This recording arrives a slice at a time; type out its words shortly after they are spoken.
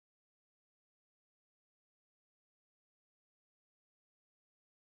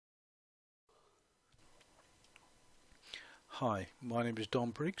Hi, my name is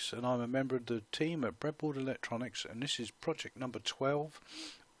Don Briggs and I'm a member of the team at Breadboard Electronics, and this is project number 12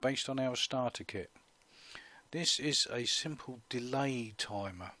 based on our starter kit. This is a simple delay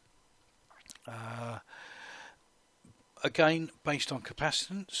timer, again based on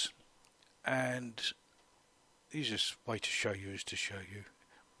capacitance, and the easiest way to show you is to show you.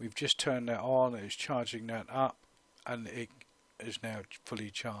 We've just turned that on, it's charging that up and it is now fully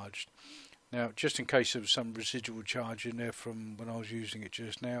charged. Now, just in case there was some residual charge in there from when I was using it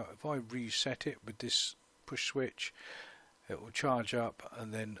just now, if I reset it with this push switch, it will charge up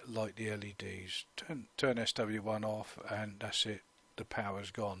and then light the LEDs. Turn SW1 off and that's it, the power's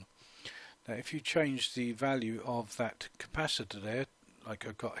gone. Now if you change the value of that capacitor there, like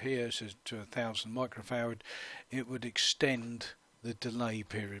I've got here, it says to 1000 microfarad, it would extend the delay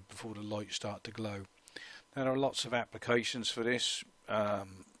period before the lights start to glow. Now there are lots of applications for this.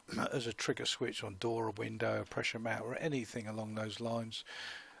 As a trigger switch on door or window, a pressure mat or anything along those lines.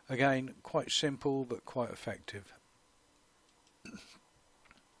 Again, quite simple but quite effective.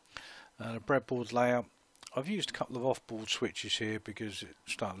 The breadboard layout, I've used a couple of off-board switches here because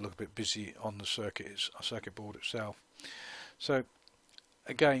it's starting to look a bit busy on the circuit board itself. So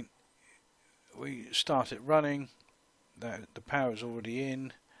again, we start it running, the power is already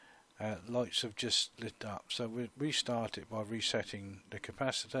in. Lights have just lit up, so we restart it by resetting the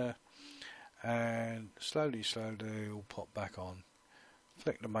capacitor, and slowly it will pop back on.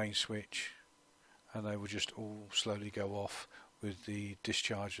 Flick the main switch and they will just all slowly go off with the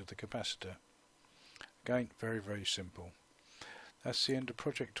discharge of the capacitor. Again, very simple. That's the end of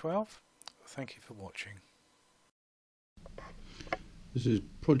project 12. Thank you for watching. This is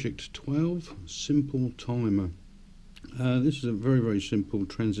project 12, simple timer. This is a very simple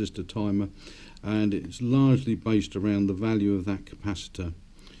transistor timer, and it's largely based around the value of that capacitor.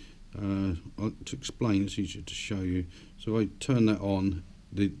 To explain, it's easier to show you. So if I turn that on,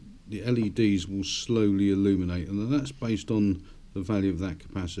 the LEDs will slowly illuminate, and that's based on the value of that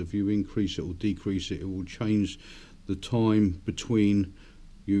capacitor. If you increase it or decrease it, it will change the time between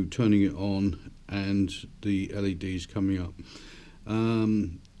you turning it on and the LEDs coming up.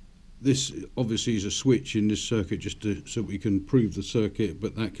 This obviously is a switch in this circuit just so we can prove the circuit,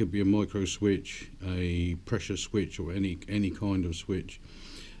 but that could be a micro switch, a pressure switch, or any kind of switch.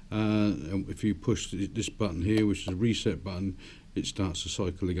 And if you push this button here, which is a reset button, it starts to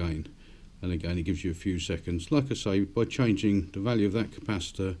cycle again. And again, it gives you a few seconds. Like I say, by changing the value of that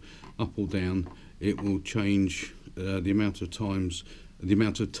capacitor up or down, it will change the amount of time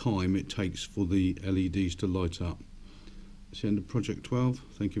it takes for the LEDs to light up. That's the end of project 12.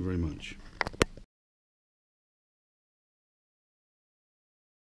 Thank you very much.